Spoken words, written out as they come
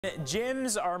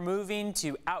Gyms are moving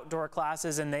to outdoor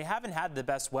classes, and they haven't had the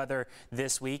best weather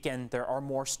this week, and there are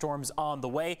more storms on the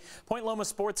way. Point Loma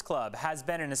Sports Club has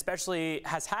had an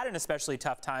especially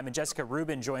tough time, and Jessica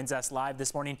Rubin joins us live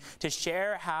this morning to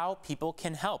share how people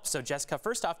can help. So, Jessica,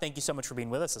 first off, thank you so much for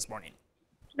being with us this morning.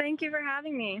 Thank you for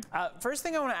having me. First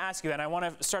thing I want to ask you, and I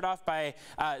want to start off by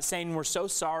saying we're so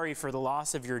sorry for the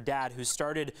loss of your dad who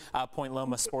started Point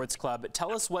Loma Sports Club.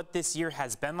 Tell us what this year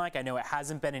has been like. I know it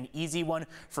hasn't been an easy one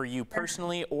for you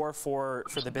personally or for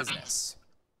the business.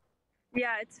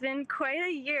 Yeah, it's been quite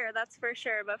a year, that's for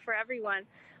sure, but for everyone.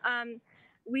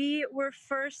 We were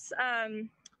first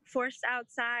forced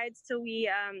outside, so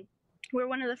we're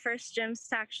one of the first gyms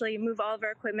to actually move all of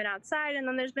our equipment outside, and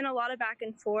then there's been a lot of back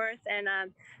and forth, and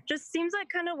just seems like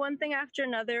kind of one thing after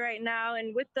another right now.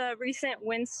 And with the recent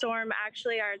windstorm,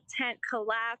 actually our tent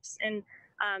collapsed, and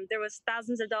there was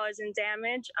thousands of dollars in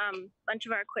damage. A bunch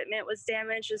of our equipment was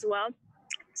damaged as well.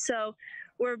 So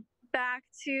we're back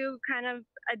to kind of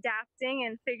adapting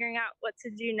and figuring out what to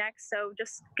do next. So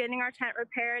just getting our tent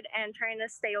repaired and trying to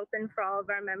stay open for all of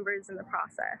our members in the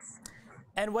process.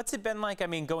 And what's it been like, I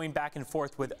mean, going back and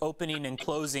forth with opening and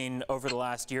closing over the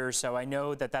last year or so? I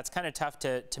know that that's kind of tough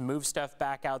to move stuff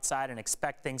back outside and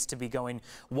expect things to be going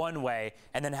one way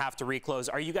and then have to reclose.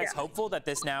 Are you guys hopeful that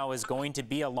this now is going to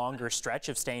be a longer stretch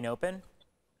of staying open?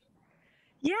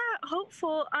 Yeah,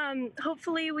 hopeful.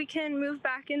 Hopefully we can move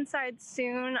back inside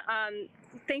soon.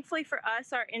 Thankfully for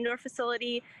us, our indoor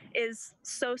facility is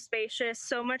so spacious,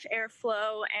 so much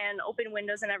airflow and open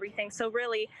windows and everything. So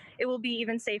really, it will be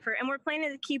even safer. And we're planning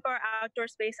to keep our outdoor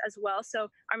space as well, so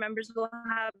our members will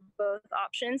have both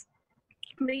options.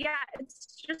 But yeah,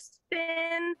 it's just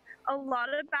been a lot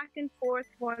of back and forth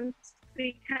once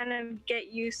we kind of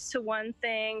get used to one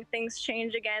thing, things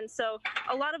change again. So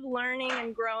a lot of learning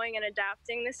and growing and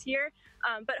adapting this year.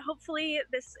 But hopefully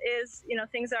this is,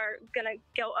 things are going to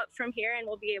go up from here and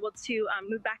we'll be able to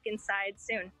move back inside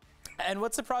soon. And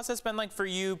what's the process been like for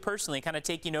you personally, kind of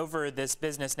taking over this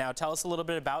business now? Tell us a little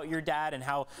bit about your dad and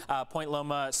how Point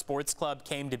Loma Sports Club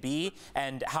came to be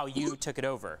and how you took it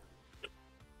over.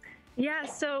 Yeah,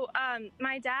 so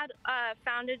my dad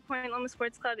founded Point Loma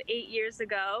Sports Club 8 years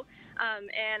ago,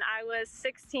 and I was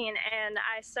 16, and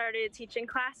I started teaching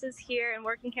classes here and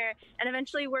working here, and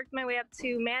eventually worked my way up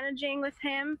to managing with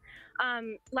him.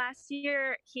 Last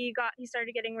year, he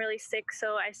started getting really sick,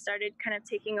 so I started kind of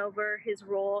taking over his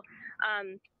role.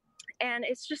 And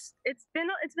it's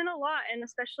been a lot, and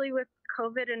especially with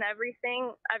COVID and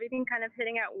everything kind of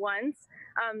hitting at once.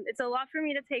 It's a lot for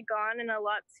me to take on and a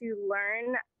lot to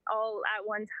learn all at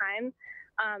one time.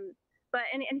 But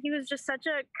he was just such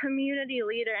a community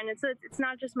leader, and it's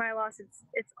not just my loss,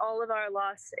 it's all of our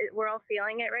loss. We're all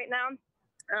feeling it right now.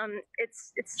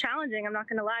 It's challenging, I'm not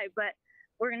gonna lie, but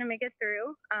we're going to make it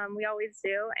through. We always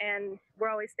do, and we're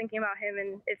always thinking about him,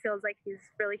 and it feels like he's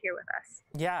really here with us.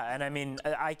 Yeah, and I mean,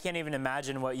 I can't even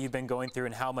imagine what you've been going through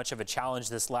and how much of a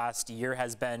challenge this last year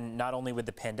has been, not only with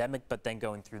the pandemic, but then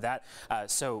going through that.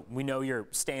 So we know you're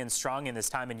staying strong in this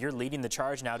time, and you're leading the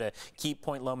charge now to keep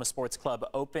Point Loma Sports Club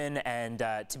open and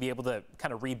to be able to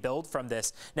kind of rebuild from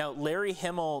this. Now, Larry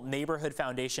Himmel Neighborhood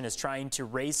Foundation is trying to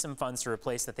raise some funds to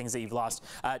replace the things that you've lost.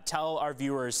 Tell our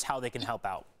viewers how they can help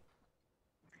out.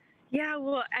 Yeah,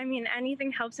 well, I mean,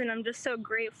 anything helps, and I'm just so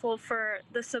grateful for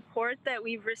the support that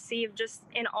we've received just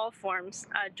in all forms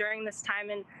during this time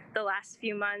in the last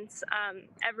few months.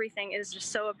 Everything is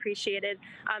just so appreciated.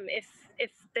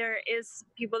 If there is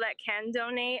people that can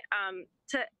donate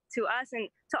to us and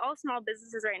to all small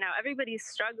businesses right now, everybody's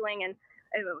struggling, and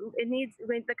it needs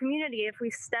the community. If we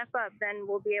step up, then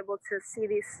we'll be able to see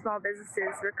these small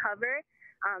businesses recover.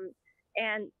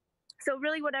 And so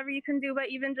really whatever you can do, but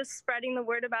even just spreading the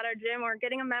word about our gym or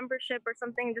getting a membership or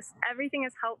something, just everything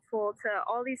is helpful to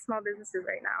all these small businesses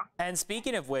right now. And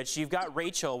speaking of which, you've got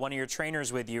Rachel, one of your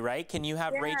trainers, with you, right? Can you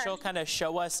have Rachel kind of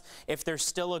show us if there's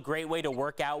still a great way to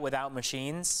work out without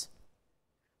machines?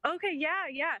 Okay, yeah.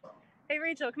 Hey,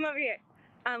 Rachel, come over here.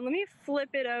 Let me flip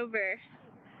it over.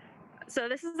 So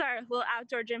this is our little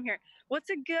outdoor gym here. What's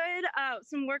a good,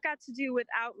 some workout to do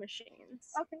without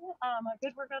machines? Okay, a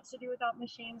good workout to do without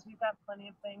machines. We've got plenty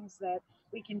of things that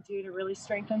we can do to really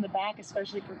strengthen the back,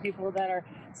 especially for people that are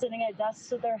sitting at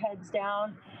desks with their heads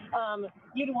down.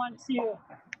 You'd want to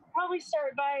probably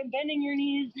start by bending your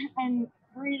knees and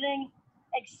breathing,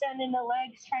 extending the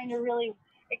legs, trying to really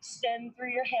extend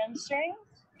through your hamstrings.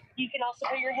 You can also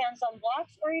put your hands on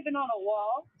blocks or even on a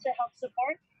wall to help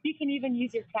support. You can even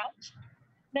use your couch.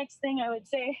 Next thing I would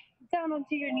say, down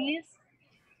onto your knees.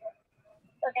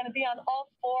 We're going to be on all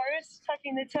fours,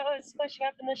 tucking the toes, pushing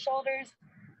up in the shoulders.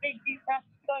 Big deep breath,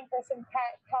 going for some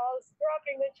cat cows,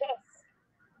 rocking the chest.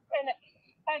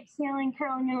 exhaling,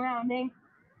 curling, and rounding.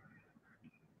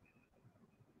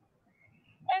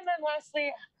 And then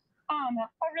lastly,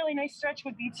 a really nice stretch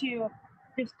would be to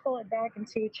just pull it back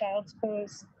into a child's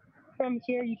pose. From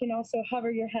here, you can also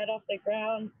hover your head off the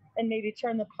ground and maybe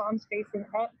turn the palms facing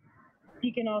up.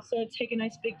 You can also take a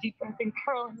nice big deep breath and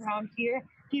curl around here,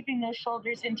 keeping those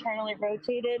shoulders internally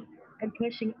rotated and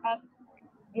pushing up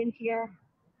in here.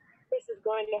 This is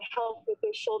going to help with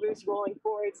those shoulders rolling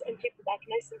forwards and keep the back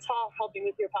nice and tall, helping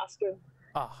with your posture.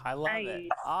 Oh, I love it.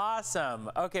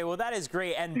 Awesome. Okay, well, that is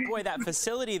great. And boy, that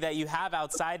facility that you have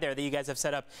outside there that you guys have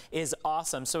set up is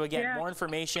awesome. So again, more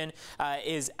information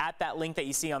is at that link that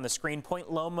you see on the screen, Point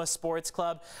Loma Sports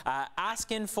Club.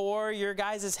 Asking for your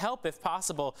guys' help, if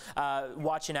possible,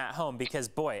 watching at home, because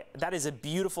boy, that is a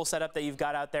beautiful setup that you've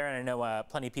got out there. And I know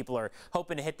plenty of people are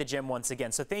hoping to hit the gym once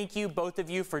again. So thank you, both of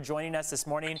you, for joining us this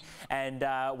morning. And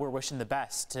we're wishing the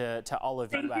best to all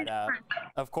of you at,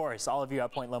 of course, all of you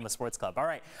at Point Loma Sports Club. All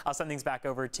right, I'll send things back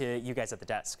over to you guys at the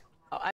desk.